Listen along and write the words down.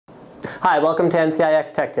Hi, welcome to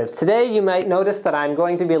NCIX Tech Tips. Today you might notice that I'm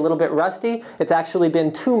going to be a little bit rusty. It's actually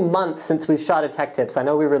been 2 months since we've shot a Tech Tips. I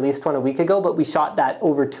know we released one a week ago, but we shot that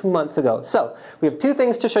over 2 months ago. So we have 2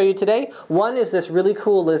 things to show you today. One is this really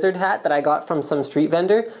cool lizard hat that I got from some street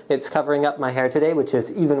vendor. It's covering up my hair today, which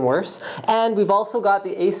is even worse. And we've also got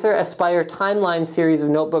the Acer Aspire Timeline series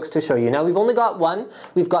of notebooks to show you. Now we've only got one.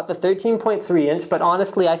 We've got the 13.3 inch, but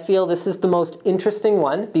honestly I feel this is the most interesting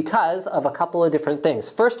one because of a couple of different things.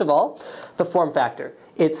 First of all, the form factor.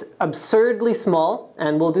 It's absurdly small,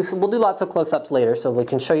 and we'll do lots of close-ups later, so we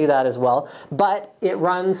can show you that as well. But it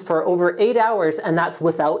runs for over 8 hours, and that's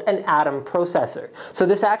without an Atom processor. So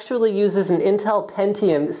this actually uses an Intel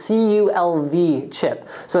Pentium CULV chip.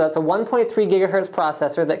 So that's a 1.3 gigahertz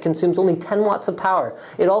processor that consumes only 10 watts of power.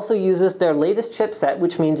 It also uses their latest chipset,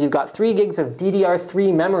 which means you've got 3 gigs of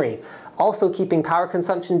DDR3 memory, also keeping power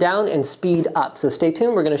consumption down and speed up. So stay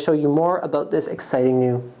tuned, we're going to show you more about this exciting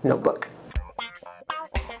new notebook.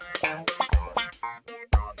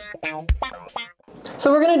 So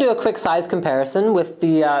we're going to do a quick size comparison with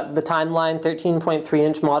the Timeline 13.3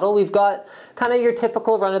 inch model. We've got kind of your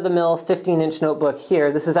typical run-of-the-mill 15-inch notebook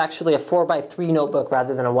here. This is actually a 4x3 notebook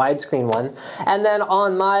rather than a widescreen one. And then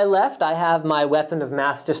on my left I have my weapon of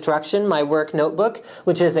mass destruction, my work notebook,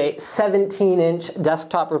 which is a 17-inch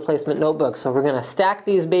desktop replacement notebook. So we're going to stack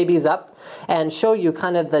these babies up and show you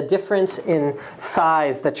kind of the difference in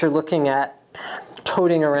size that you're looking at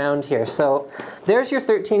toting around here. So there's your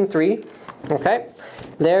 13.3. Okay,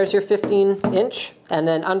 there's your 15-inch, and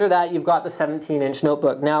then under that you've got the 17-inch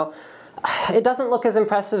notebook. Now, it doesn't look as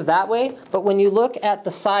impressive that way, but when you look at the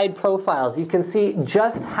side profiles, you can see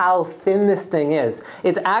just how thin this thing is.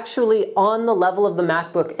 It's actually on the level of the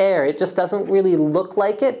MacBook Air. It just doesn't really look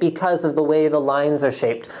like it because of the way the lines are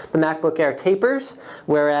shaped. The MacBook Air tapers,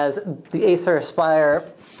 whereas the Acer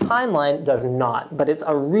Aspire Timeline does not. But it's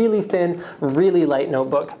a really thin, really light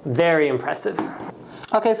notebook. Very impressive.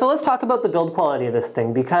 Okay, so let's talk about the build quality of this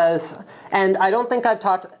thing and I don't think I've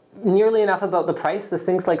talked nearly enough about the price. This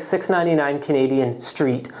thing's like $6.99 Canadian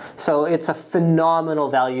street. So it's a phenomenal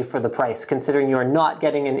value for the price, considering you are not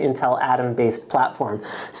getting an Intel Atom-based platform.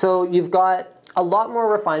 So you've got a lot more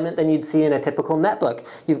refinement than you'd see in a typical netbook.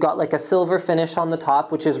 You've got like a silver finish on the top,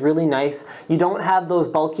 which is really nice. You don't have those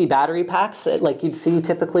bulky battery packs like you'd see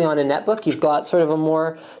typically on a netbook. You've got sort of a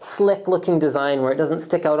more slick looking design where it doesn't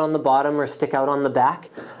stick out on the bottom or stick out on the back,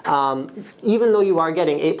 even though you are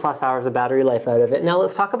getting 8+ hours of battery life out of it. Now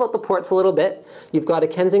let's talk about the ports a little bit. You've got a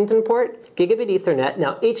Kensington port, gigabit Ethernet.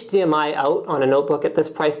 Now HDMI out on a notebook at this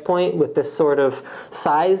price point with this sort of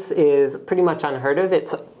size is pretty much unheard of.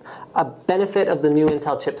 It's a benefit of the new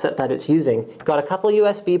Intel chipset that it's using. You've got a couple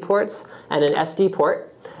USB ports and an SD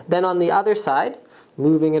port. Then on the other side,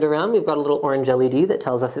 moving it around, we've got a little orange LED that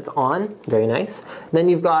tells us it's on. Very nice. Then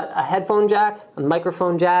you've got a headphone jack, a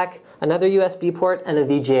microphone jack, another USB port, and a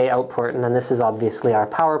VGA out port. And then this is obviously our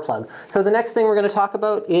power plug. So the next thing we're going to talk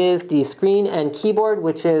about is the screen and keyboard,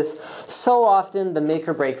 which is so often the make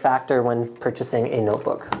or break factor when purchasing a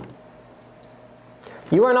notebook.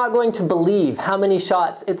 You are not going to believe how many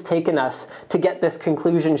shots it's taken us to get this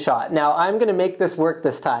conclusion shot. Now, I'm going to make this work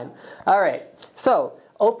this time. All right, so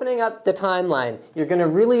opening up the Timeline, you're going to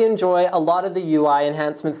really enjoy a lot of the UI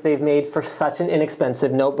enhancements they've made for such an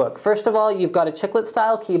inexpensive notebook. First of all, you've got a chiclet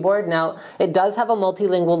style keyboard. Now, it does have a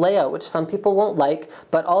multilingual layout, which some people won't like,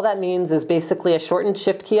 but all that means is basically a shortened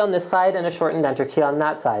shift key on this side and a shortened enter key on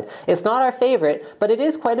that side. It's not our favorite, but it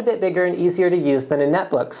is quite a bit bigger and easier to use than a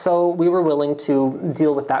netbook, so we were willing to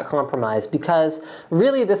deal with that compromise because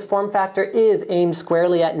really this form factor is aimed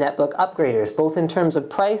squarely at netbook upgraders, both in terms of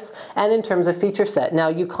price and in terms of feature set.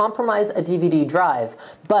 Now, you compromise a DVD drive,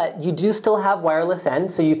 but you do still have wireless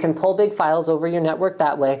end, so you can pull big files over your network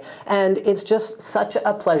that way, and it's just such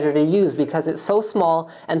a pleasure to use because it's so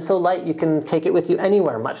small and so light you can take it with you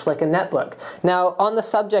anywhere, much like a netbook. Now, on the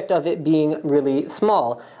subject of it being really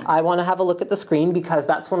small, I want to have a look at the screen because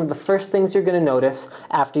that's one of the first things you're going to notice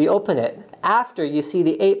after you open it. After you see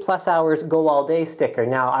the 8+ hours go all day sticker.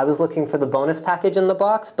 Now, I was looking for the bonus package in the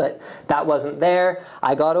box, but that wasn't there.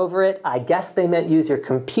 I got over it. I guess they meant use your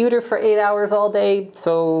computer for 8 hours all day,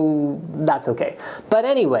 so that's okay. But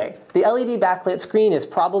anyway, the LED backlit screen is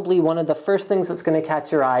probably one of the first things that's going to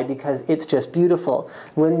catch your eye because it's just beautiful.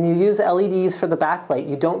 When you use LEDs for the backlight,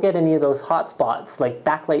 you don't get any of those hot spots like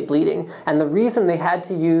backlight bleeding. And the reason they had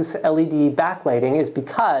to use LED backlighting is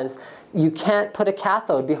because you can't put a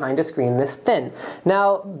cathode behind a screen this thin.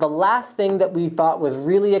 Now, the last thing that we thought was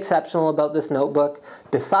really exceptional about this notebook,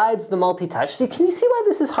 besides the multi-touch, can you see why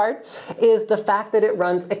this is hard? Is the fact that it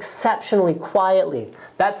runs exceptionally quietly.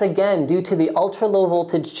 That's again due to the ultra low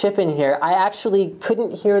voltage chip in here. I actually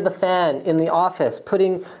couldn't hear the fan in the office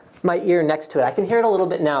putting my ear next to it. I can hear it a little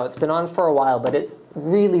bit now. It's been on for a while, but it's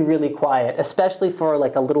really, really quiet, especially for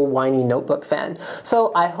like a little whiny notebook fan.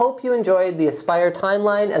 So I hope you enjoyed the Aspire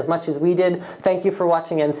timeline as much as we did. Thank you for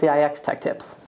watching NCIX Tech Tips.